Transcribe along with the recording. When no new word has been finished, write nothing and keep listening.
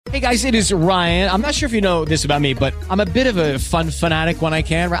Hey guys, it is Ryan. I'm not sure if you know this about me, but I'm a bit of a fun fanatic when I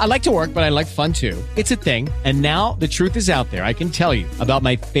can. I like to work, but I like fun too. It's a thing. And now the truth is out there. I can tell you about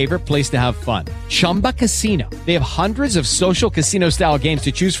my favorite place to have fun. Chumba Casino. They have hundreds of social casino style games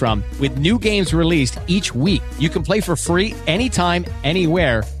to choose from with new games released each week. You can play for free anytime,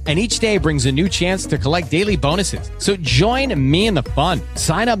 anywhere. And each day brings a new chance to collect daily bonuses. So join me in the fun.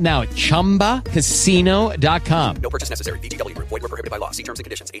 Sign up now at ChumbaCasino.com. No purchase necessary. VGW. Void where prohibited by law. See terms and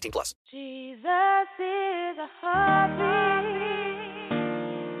conditions. 18 plus. Jesus is a heartbeat.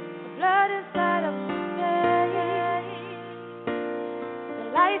 The blood inside of my veins. The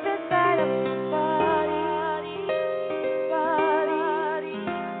life inside of my body.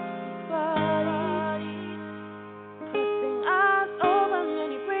 Crossing us over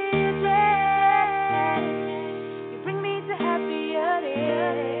many bridges. You bring me to happier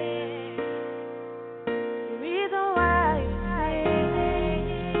days. The reason why you sing,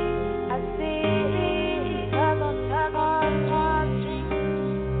 I sing because I'm stuck on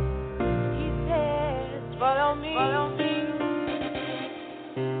heartstrings. He says, follow me,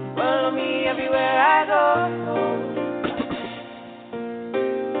 follow me everywhere I go.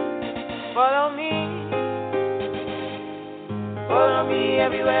 Follow me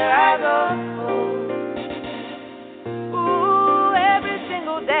everywhere I go. Ooh, every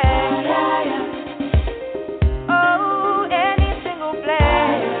single day. Oh, any single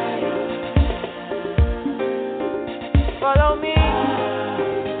place. Follow me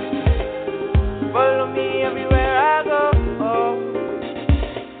everywhere I go. Oh,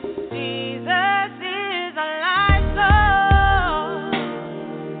 Jesus is a life song.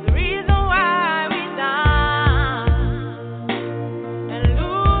 The reason why we dance and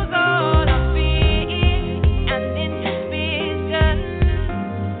lose all our fear and inhibition.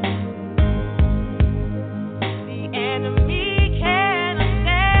 The enemy cannot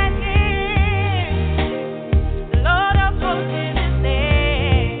stand here. The Lord of hosts is His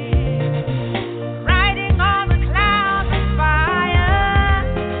name. Riding on the clouds of fire,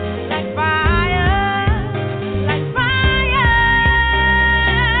 like fire, like fire.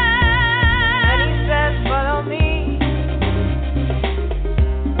 And He says, follow me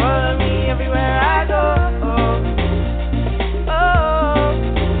everywhere I go. Oh,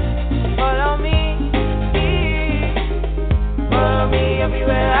 follow me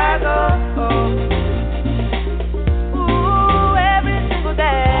everywhere I go. Ooh, every single day.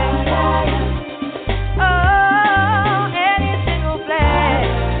 Oh, any single place.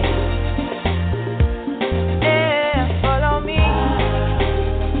 Yeah, follow me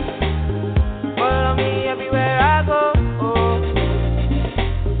everywhere I go.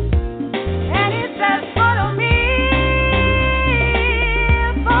 And He says, follow me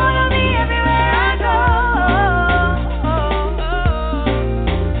everywhere I go.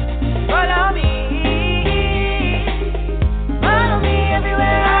 Follow me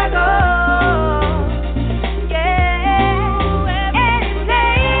everywhere I go. Yeah, any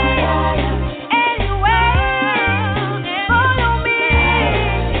day, anywhere. Follow me.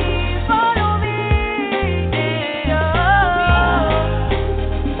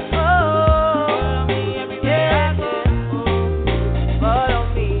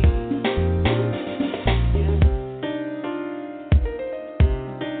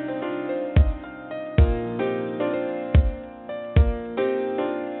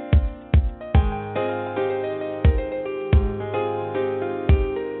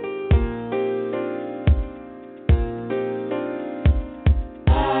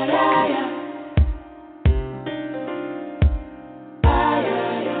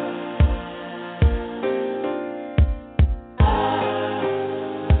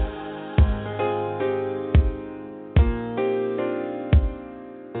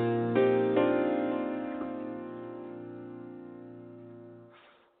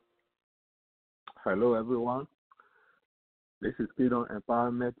 Hello, everyone. This is Freedom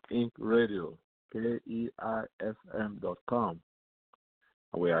Empowerment Inc. Radio, KEIFM.com.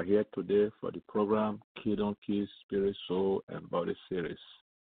 And we are here today for the program Kingdom Keys Spirit, Soul, and Body Series.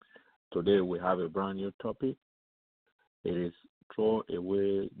 Today we have a brand new topic. It is throw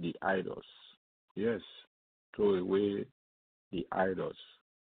away the idols. Yes, throw away the idols.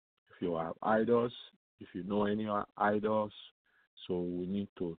 If you have idols, if you know any idols, so we need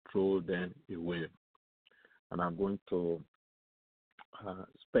to throw them away. And I'm going to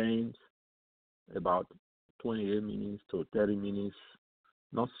spend about 28 minutes to 30 minutes,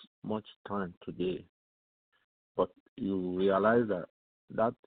 not much time today. But you realize that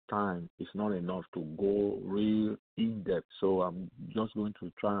that time is not enough to go real in-depth. So I'm just going to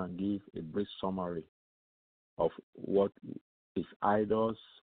try and give a brief summary of what is idols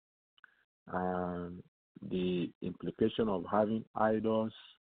and the implication of having idols,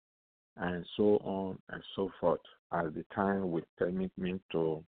 and so on and so forth, as the time will permit me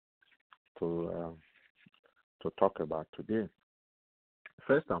to uh, to talk about today.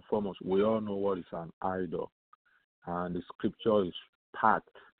 First and foremost, we all know what is an idol, and the scripture is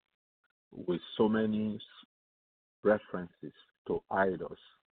packed with so many references to idols.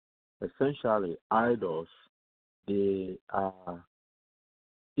 Essentially, idols, they are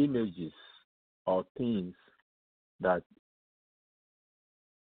images or that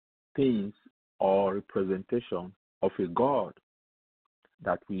things or representation of a god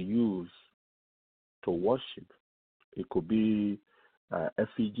that we use to worship. It could be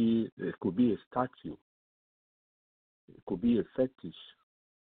effigy, it could be a statue, it could be a fetish,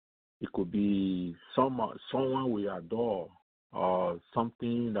 it could be someone we adore, or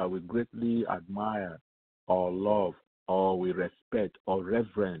something that we greatly admire or love or we respect or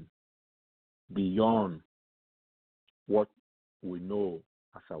reverence beyond what we know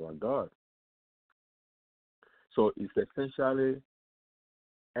as our God. So it's essentially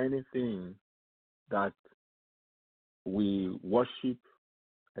anything that we worship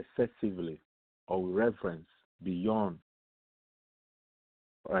excessively or we reverence beyond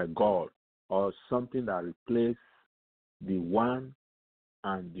God, or something that replaces the one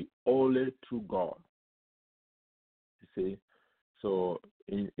and the only true God. You see, so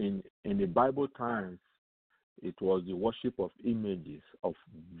in the Bible times, it was the worship of images of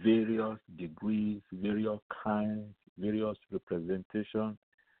various degrees, various kinds, various representations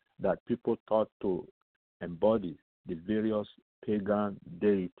that people thought to embody the various pagan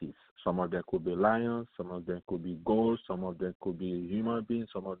deities. Some of them could be lions, some of them could be goats, some of them could be human beings,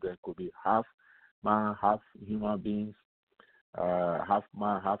 some of them could be half man, half human beings, half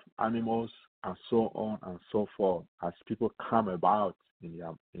man, half animals, and so on and so forth, as people come about in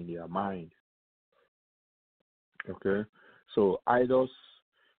their mind. Okay, so idols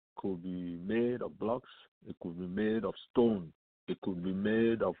could be made of blocks, it could be made of stone, it could be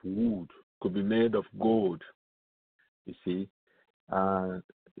made of wood, it could be made of gold. You see, and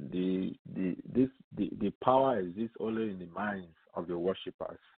the power exists only in the minds of the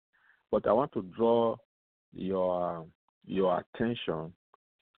worshippers. But I want to draw your attention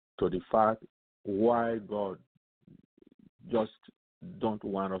to the fact why God just don't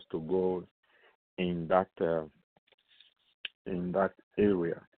want us to go in that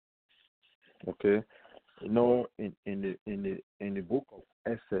area. Okay, you know, in the book of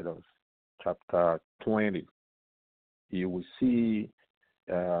Exodus, chapter 20, you will see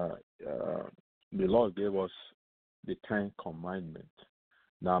the Lord gave us the 10 Commandments.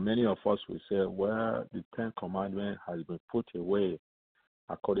 Now, many of us will say, well, the 10 Commandments has been put away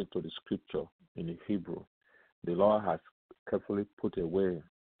according to the scripture in the Hebrew. The Lord has carefully put away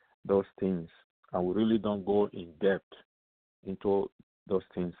those things, and we really don't go in depth into those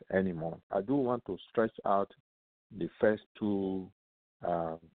things anymore. I do want to stretch out the first two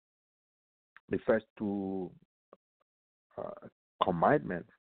commandments.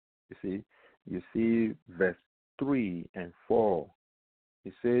 You see verse 3 and 4.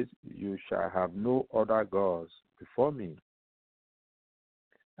 It says, "You shall have no other gods before me."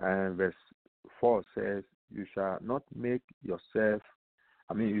 And verse 4 says, "You shall not make you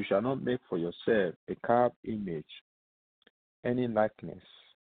shall not make for yourself a carved image, any likeness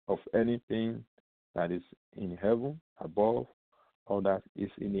of anything that is in heaven above, or that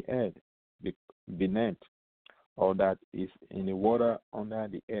is in the earth beneath, or that is in the water under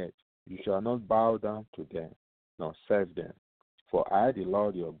the earth. You shall not bow down to them, nor serve them. For I, the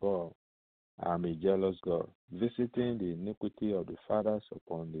Lord your God, am a jealous God, visiting the iniquity of the fathers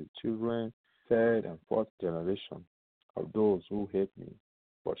upon the children, third and fourth generation of those who hate me,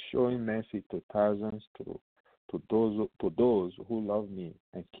 but showing mercy to thousands, to those who love me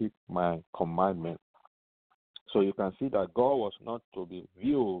and keep my commandments." So you can see that God was not to be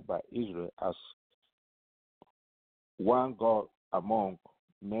viewed by Israel as one God among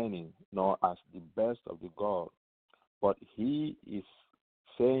many, nor as the best of the gods, but he is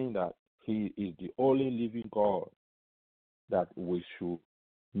saying that he is the only living God that we should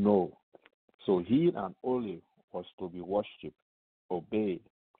know. So he and only was to be worshipped, obeyed,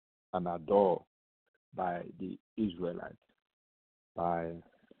 and adored by the Israelites, by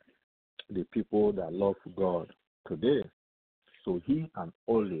the people that love God today. So he and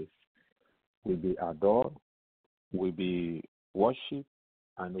only will be adored, will be worshipped,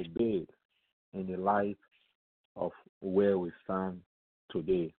 and obeyed in the life of where we stand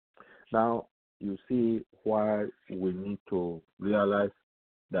today. Now, you see why we need to realize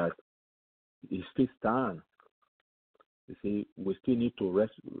that it still stands You see, we still need to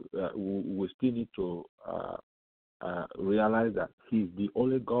we still need to realize that He's the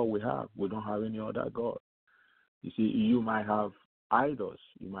only God we have. We don't have any other God. You see, you might have idols,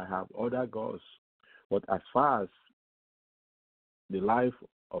 you might have other gods, but as far as the life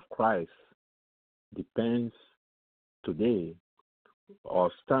of Christ depends today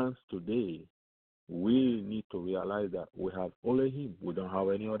or stands today, we need to realize that we have only Him. We don't have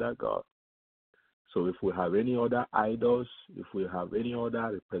any other God. So if we have any other idols, if we have any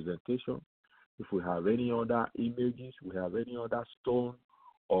other representation, if we have any other images, we have any other stone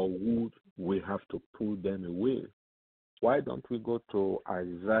or wood, we have to put them away. Why don't we go to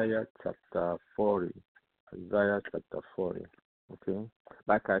Isaiah chapter 40? Isaiah chapter 40. Okay?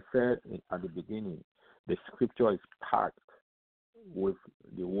 Like I said at the beginning, the scripture is packed with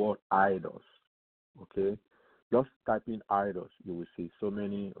the word idols. Okay? Just type in idols, you will see so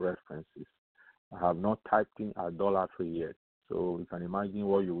many references. I have not typed in idolatry yet. So you can imagine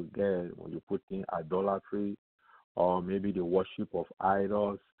what you will get when you put in idolatry or maybe the worship of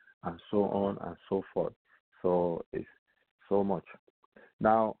idols and so on and so forth. So it's so much.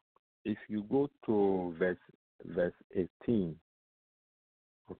 Now, if you go to verse 18,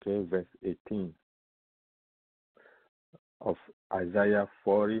 okay, verse 18 of Isaiah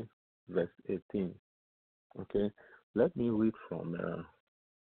 40, verse 18, okay, let me read from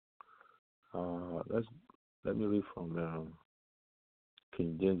let me read from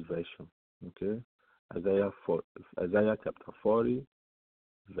King James Version. Okay, Isaiah chapter 40,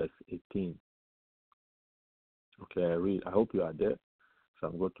 verse 18. Okay, I read. I hope you are there. So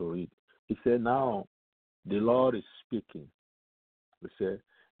I'm going to read. He said, "Now the Lord is speaking."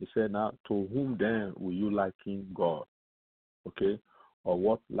 He said, "Now to whom then will you liken God? Okay, or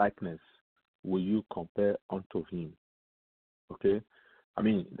what likeness will you compare unto Him?" Okay, I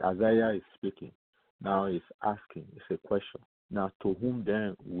mean Isaiah is speaking. Now he's asking. It's a question. Now to whom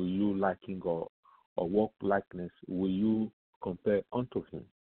then will you liken God, or what likeness will you compare unto Him?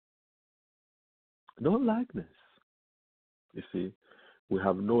 No likeness. You see, we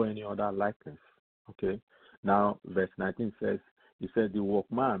have no any other likeness. Okay. Now, verse 19 says, he said, "The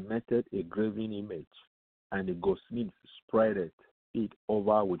workman melted a graven image, and the goldsmith spreaded it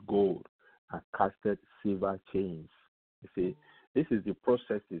over with gold and casted silver chains." You see, this is the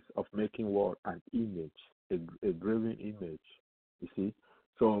processes of making what? An image, a graven image. You see,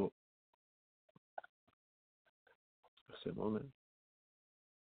 so just a moment.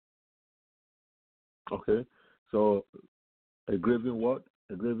 Okay, so a graven what?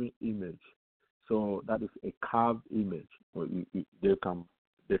 A graven image. So that is a carved image. They can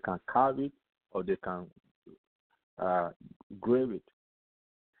carve it or they can grave it,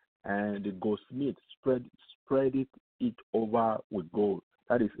 and the goldsmith spread it over with gold.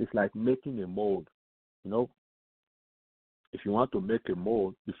 That is, it's like making a mold. You know, if you want to make a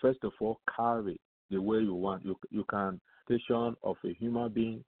mold, you first of all carve it the way you want. You can station of a human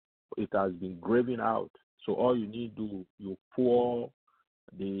being. It has been graven out. So all you need to do, you pour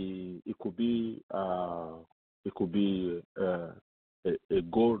it could be a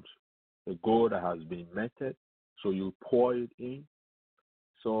gold that has been melted. So you pour it in.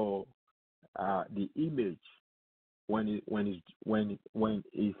 So the image when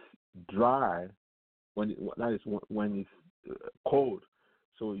it's dry, when it's cold,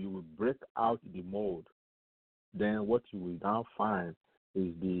 so you will break out the mold. Then what you will now find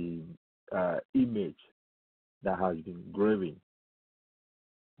is the image that has been graven.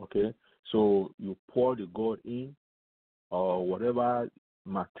 Okay, so you pour the gold in, or whatever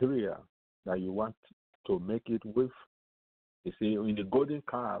material that you want to make it with. You see, in the golden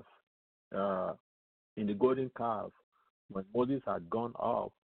calf, when Moses had gone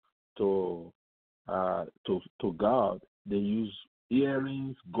up to God, they used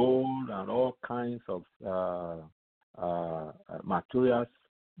earrings, gold, and all kinds of materials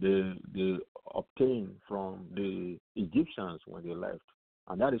they obtained from the Egyptians when they left.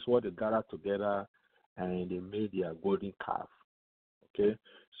 And that is what they gathered together and they made their golden calf. Okay?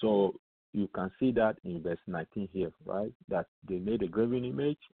 So you can see that in verse 19 here, right? That they made a graven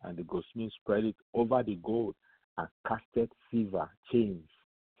image and the goldsmith spread it over the gold and casted silver chains.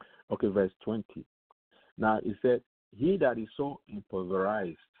 Okay, verse 20. Now it said, "He that is so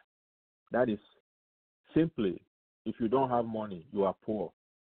impoverished," that is simply, if you don't have money, you are poor.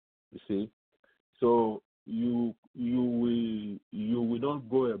 You see? So you will not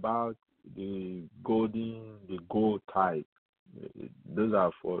go about the gold type. Those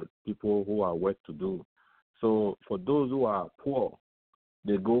are for people who are well-to-do. So for those who are poor,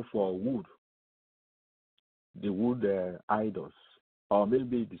 they go for wood, the wood idols, or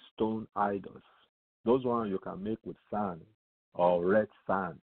maybe the stone idols. Those ones you can make with sand or red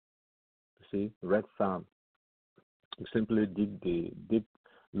sand. You see, red sand. You simply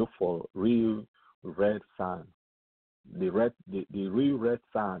look for real red sand. The real red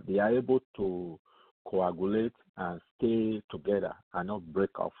sand, they are able to coagulate and stay together and not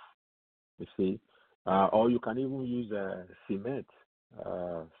break off. You see, or you can even use cement.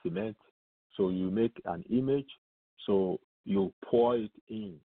 Cement. So you make an image. So you pour it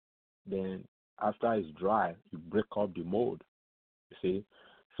in. Then after it's dry, you break up the mold. You see.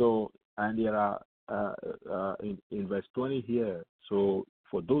 So and there are in verse 20 here. So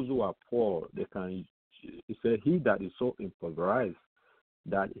for those who are poor, they can. It said, "He that is so impoverished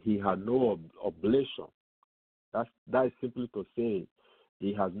that he had no oblation." That is simply to say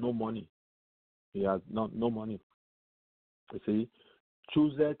he has no money. He has no money. You see,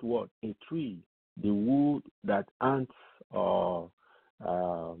 chooseth what? A tree, the wood that ants or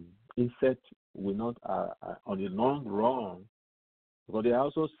insects will not on the long run, but they are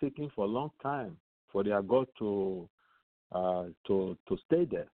also seeking for a long time for their God to stay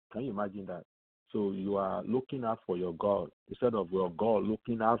there. Can you imagine that? So you are looking out for your God instead of your God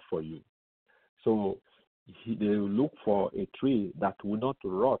looking out for you. So they will look for a tree that will not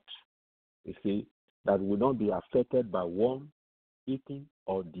rot, you see, that will not be affected by worm, eating,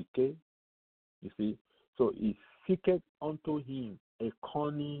 or decay, you see. So he seeketh unto him a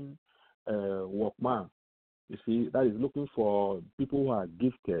cunning workman, you see, that is looking for people who are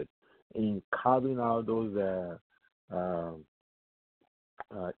gifted in carving out those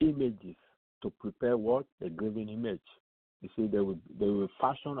images to prepare what? A graven image. You see, they will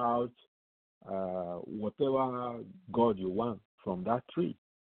fashion out whatever God you want from that tree.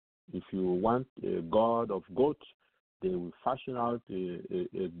 If you want a god of goats, they will fashion out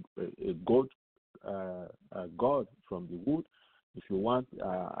a goat god from the wood. If you want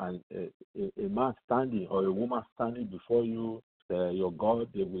a man standing or a woman standing before you, your God,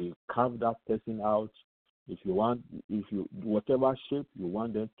 they will carve that person out. If you whatever shape you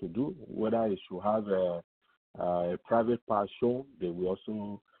want them to do, whether it should have a private part shown, they will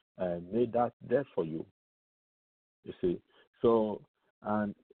also make that there for you. You see, so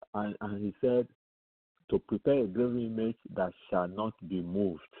and he said to prepare a graven image that shall not be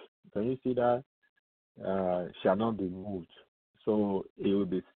moved. Can you see that? Shall not be moved. So it will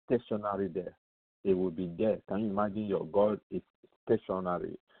be stationary there. It will be there. Can you imagine your God is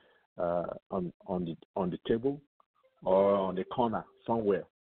stationary on the table or on the corner somewhere,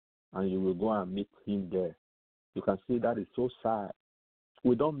 and you will go and meet him there? You can see that is so sad.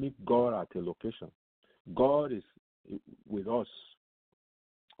 We don't meet God at a location. God is with us.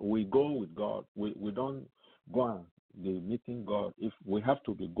 We go with God. We don't go and be meeting God. If we have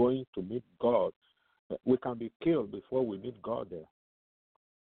to be going to meet God, we can be killed before we meet God there.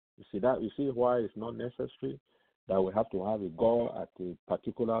 You see that? You see why it's not necessary that we have to have a God at a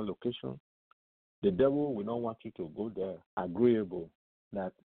particular location? The devil will not want you to go there, agreeable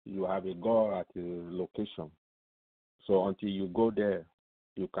that you have a God at a location. So until you go there,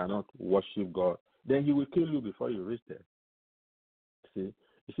 you cannot worship God. Then he will kill you before you reach there. You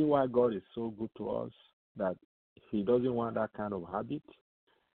see why God is so good to us, that he doesn't want that kind of habit.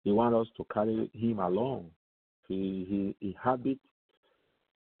 He wants us to carry him along. He habits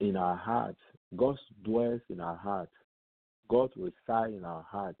in our hearts. God dwells in our hearts. God resides in our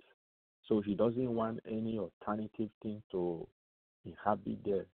hearts. So he doesn't want any alternative thing to inhabit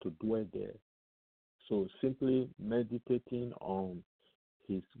there, to dwell there. So simply meditating on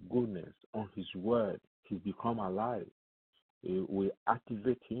his goodness, on his word, he become alive. We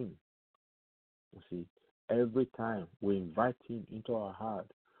activate him. You see, every time we invite him into our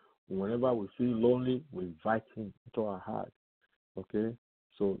heart. Whenever we feel lonely, we invite him into our heart. Okay?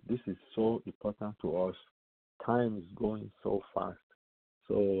 So this is so important to us. Time is going so fast.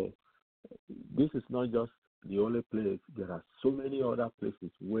 So this is not just the only place. There are so many other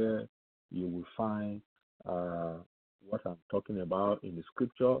places where you will find what I'm talking about in the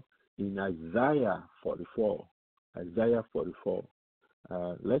scripture. In Isaiah 44. Isaiah 44.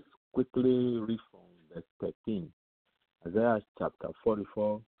 Let's quickly read from verse 13. Isaiah chapter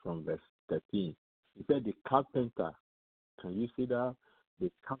 44 from verse 13. He said, the carpenter, can you see that?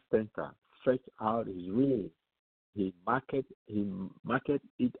 The carpenter stretched out his reel. He marked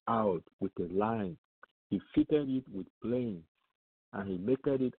it out with a line. He fitted it with plane, and he made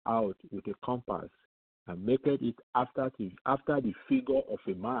it out with a compass, and made it after the figure of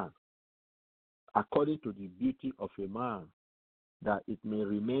a man, according to the beauty of a man, that it may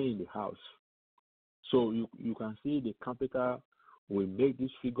remain in the house. So you can see the carpenter will make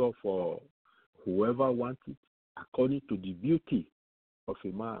this figure for whoever wants it, according to the beauty of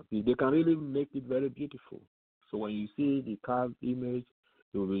a man. They can really make it very beautiful. So when you see the carved image,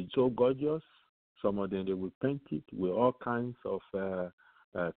 it will be so gorgeous. Some of them, they will paint it with all kinds of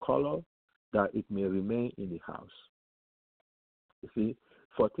color that it may remain in the house. You see,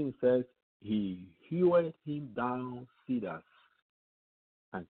 14 says, he hewed him down cedars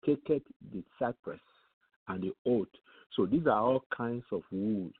and taketh the cypress and the oak. So these are all kinds of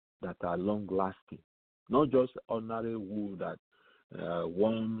wood that are long lasting, not just ordinary wood that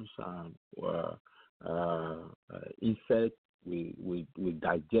worms and insects will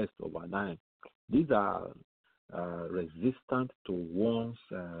digest overnight. These are resistant to worms'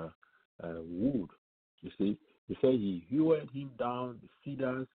 wood. You see, he said he hewed him down the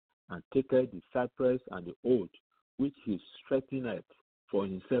cedars and taketh the cypress and the oak, which he strengthened for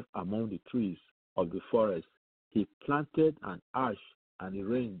himself among the trees of the forest. He planted an ash, and the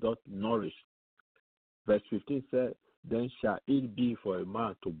rain doth nourish. Verse 15 said, then shall it be for a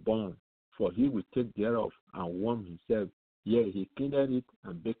man to burn, for he will take thereof and warm himself. Yea, he kindled it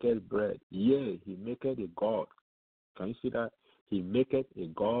and baked bread. Yea, he maketh a god. Can you see that? He maketh a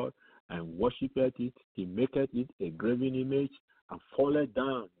god and worshipeth it. He maketh it a graven image and falleth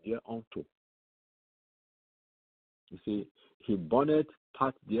down thereunto. You see, he burneth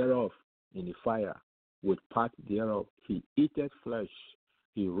part thereof in the fire, with part thereof. He eateth flesh.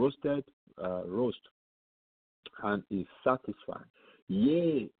 He roasted roast, and is satisfied.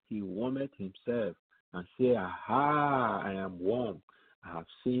 Yea, he warmeth himself, and say, aha, I am warm. I have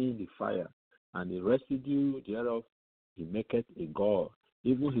seen the fire, and the residue thereof he maketh a god.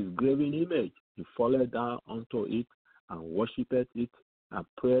 Even his graven image, he falleth down unto it, and worshippeth it, and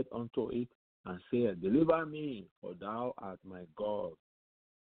prayed unto it, and said, deliver me, for thou art my God.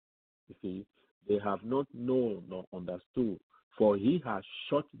 You see, they have not known nor understood, for he has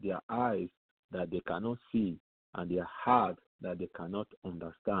shut their eyes that they cannot see, and their heart that they cannot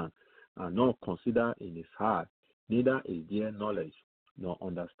understand, and not consider in his heart, neither is there knowledge nor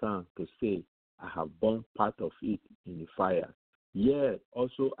understand to say, I have burned part of it in the fire. Yet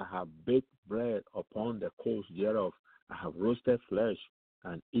also I have baked bread upon the coals thereof. I have roasted flesh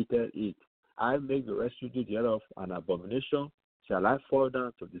and eaten it. I make the residue thereof an abomination. Shall I fall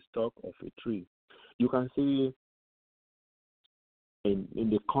down to the stalk of a tree? You can see in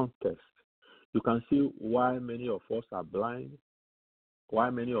the context, you can see why many of us are blind, why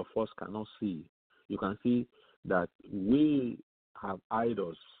many of us cannot see. You can see that we have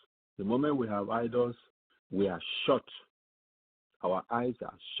idols. The moment we have idols, we are shut. Our eyes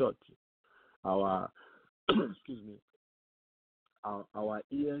are shut. Our excuse me. Our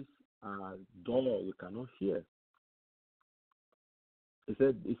ears are dull. We cannot hear. He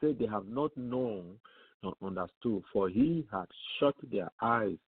said they have not known nor understood, for he had shut their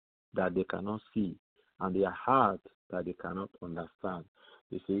eyes that they cannot see, and their heart that they cannot understand.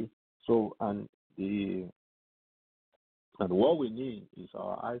 You see? So and what we need is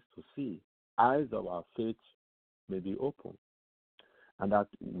our eyes to see. Eyes of our faith may be open, and that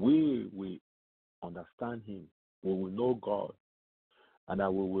we will understand him. We will know God, and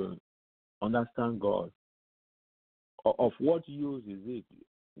that we will understand God. Of what use is it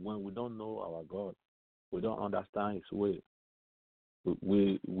when we don't know our God? We don't understand his way.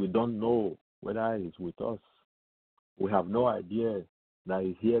 We don't know whether he's with us. We have no idea that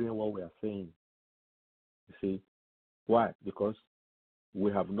he's hearing what we are saying. You see? Why? Because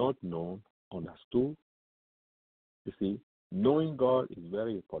we have not known, understood. You see, knowing God is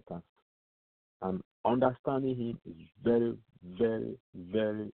very important. And understanding him is very, very,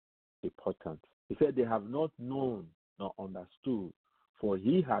 very important. He said they have not known nor understood, for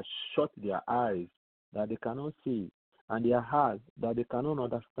he has shut their eyes that they cannot see, and their hearts that they cannot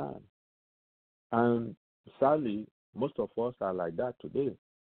understand. And sadly, most of us are like that today.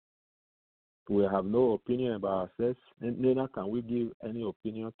 We have no opinion about ourselves, neither can we give any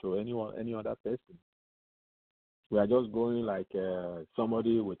opinion to anyone, any other person. We are just going like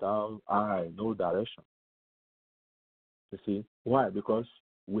somebody without eye, no direction. You see? Why? Because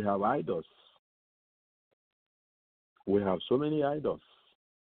we have idols. We have so many idols.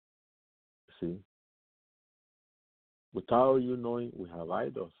 You see? Without you knowing, we have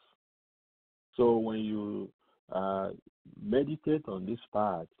idols. So when you meditate on this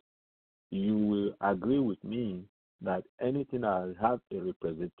part, you will agree with me that anything that has a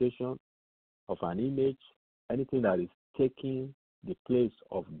representation of an image, anything that is taking the place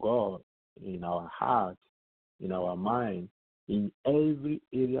of God in our heart, in our mind, in every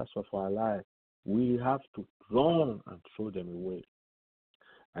areas of our life, we have to run and throw them away.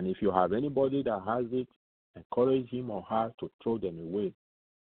 And if you have anybody that has it, encourage him or her to throw them away.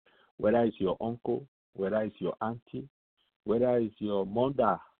 Whether it's your uncle, whether it's your auntie, whether it's your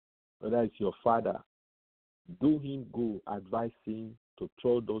mother, whether it's your father, do him good, advise him to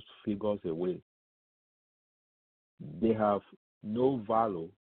throw those figures away. They have no value.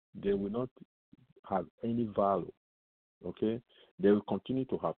 They will not have any value. Okay? They will continue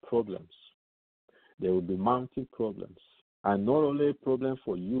to have problems. There will be mounting problems. And not only a problem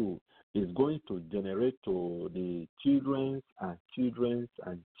for you, it's going to generate to the children's and children's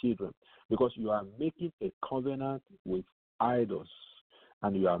and children, because you are making a covenant with idols,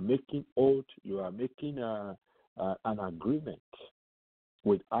 and you are making oath, you are making an agreement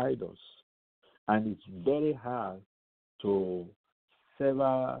with idols, and it's very hard to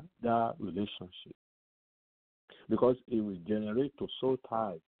sever that relationship, because it will generate to soul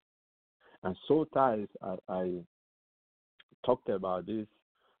ties. And soul ties, I talked about this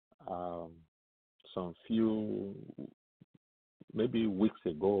some few, maybe weeks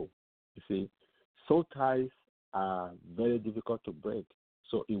ago. You see, soul ties are very difficult to break.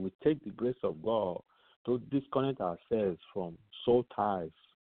 So it will take the grace of God to disconnect ourselves from soul ties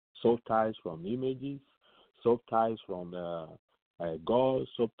from images, soul ties from God,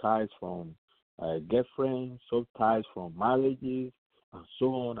 soul ties from girlfriends, soul ties from marriages, and so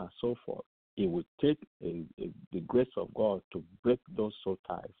on and so forth. It will take the grace of God to break those soul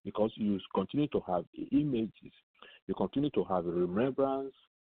ties, because you continue to have images, you continue to have a remembrance,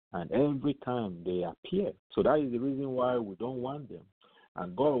 and every time they appear. So that is the reason why we don't want them.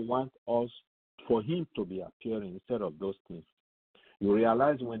 And God wants us for him to be appearing instead of those things. You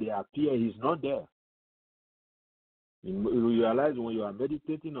realize when they appear, he's not there. You realize when you are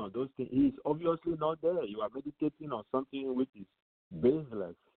meditating on those things, he is obviously not there. You are meditating on something which is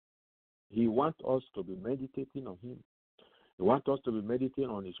baseless. He wants us to be meditating on him. He wants us to be meditating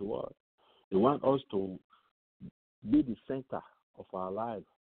on his word. He wants us to be the center of our life,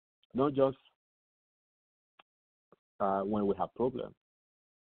 not just when we have problems.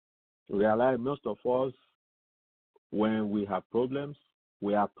 You realize most of us, when we have problems,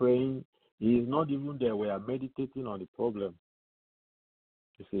 we are praying. He is not even there. We are meditating on the problem.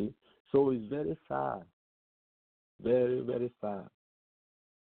 You see? So it's very sad. Very, very sad.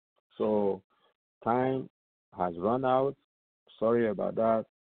 So time has run out. Sorry about that.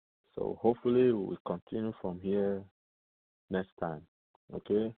 So hopefully we will continue from here next time.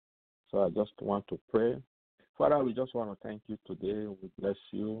 Okay? So I just want to pray. Father, we just want to thank you today. We bless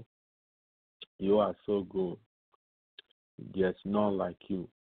you. You are so good. There's none like you.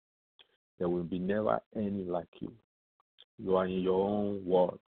 There will be never any like you. You are in your own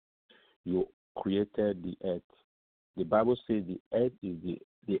world. You created the earth. The Bible says the earth is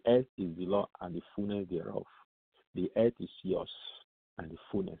the Lord and the fullness thereof. The earth is yours and the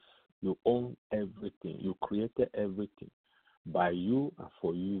fullness. You own everything. You created everything by you and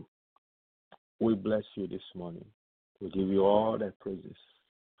for you. We bless you this morning. We give you all the praises.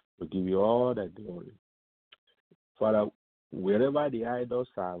 We give you all the glory. Father, wherever the idols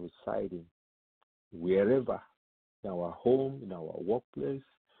are residing, wherever, in our home, in our workplace,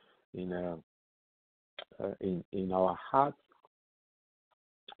 in our heart,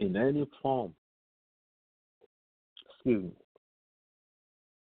 in any form, excuse me,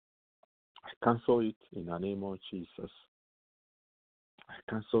 I cancel it in the name of Jesus. I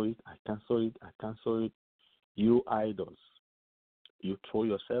cancel it, I cancel it, I cancel it. You idols, you throw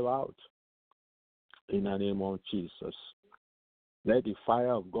yourself out in the name of Jesus. Let the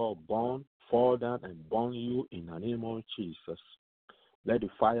fire of God burn, fall down and burn you in the name of Jesus. Let the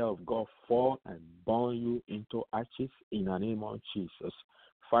fire of God fall and burn you into ashes in the name of Jesus.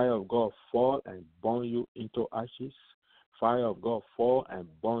 Fire of God fall and burn you into ashes. Fire of God fall and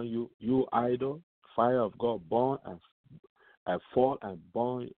burn you, you idol. Fire of God burn and fall and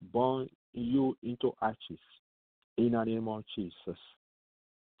burn you into ashes in the name of Jesus.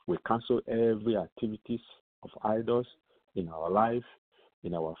 We cancel every activities of idols in our life,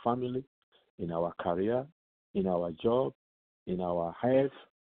 in our family, in our career, in our job, in our health,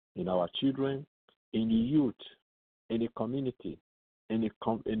 in our children, in the youth, in the community, in the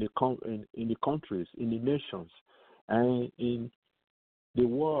countries, in the nations, and in the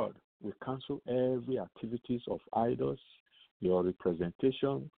world. We cancel every activities of idols, your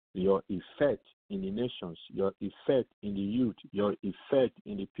representation, your effect in the nations, your effect in the youth, your effect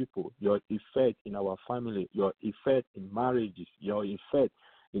in the people, your effect in our family, your effect in marriages, your effect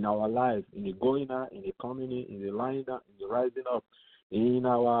in our life, in the going out, in the coming in, the lying down, in the rising up, in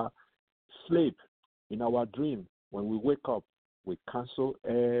our sleep, in our dream. When we wake up, we cancel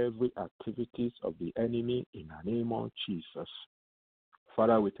every activities of the enemy in the name of Jesus.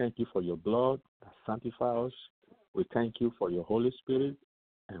 Father, we thank you for your blood that sanctifies us. We thank you for your Holy Spirit,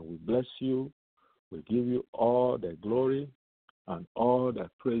 and we bless you. We give you all the glory and all the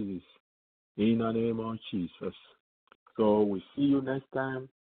praises in the name of Jesus. So we see you next time.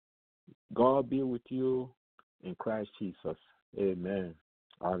 God be with you in Christ Jesus. Amen.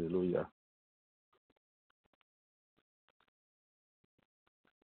 Hallelujah.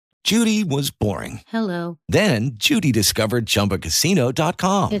 Judy was boring. Hello. Then Judy discovered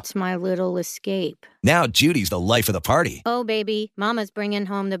ChumbaCasino.com. It's my little escape. Now Judy's the life of the party. Oh, baby, mama's bringing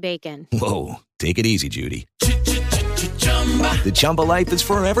home the bacon. Whoa, take it easy, Judy. The Chumba life is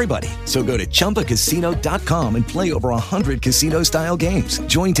for everybody. So go to ChumbaCasino.com and play over 100 casino-style games.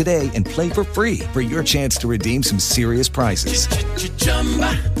 Join today and play for free for your chance to redeem some serious prizes.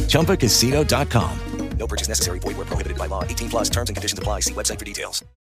 ChumbaCasino.com. No purchase necessary. Void where prohibited by law. 18 plus terms and conditions apply. See website for details.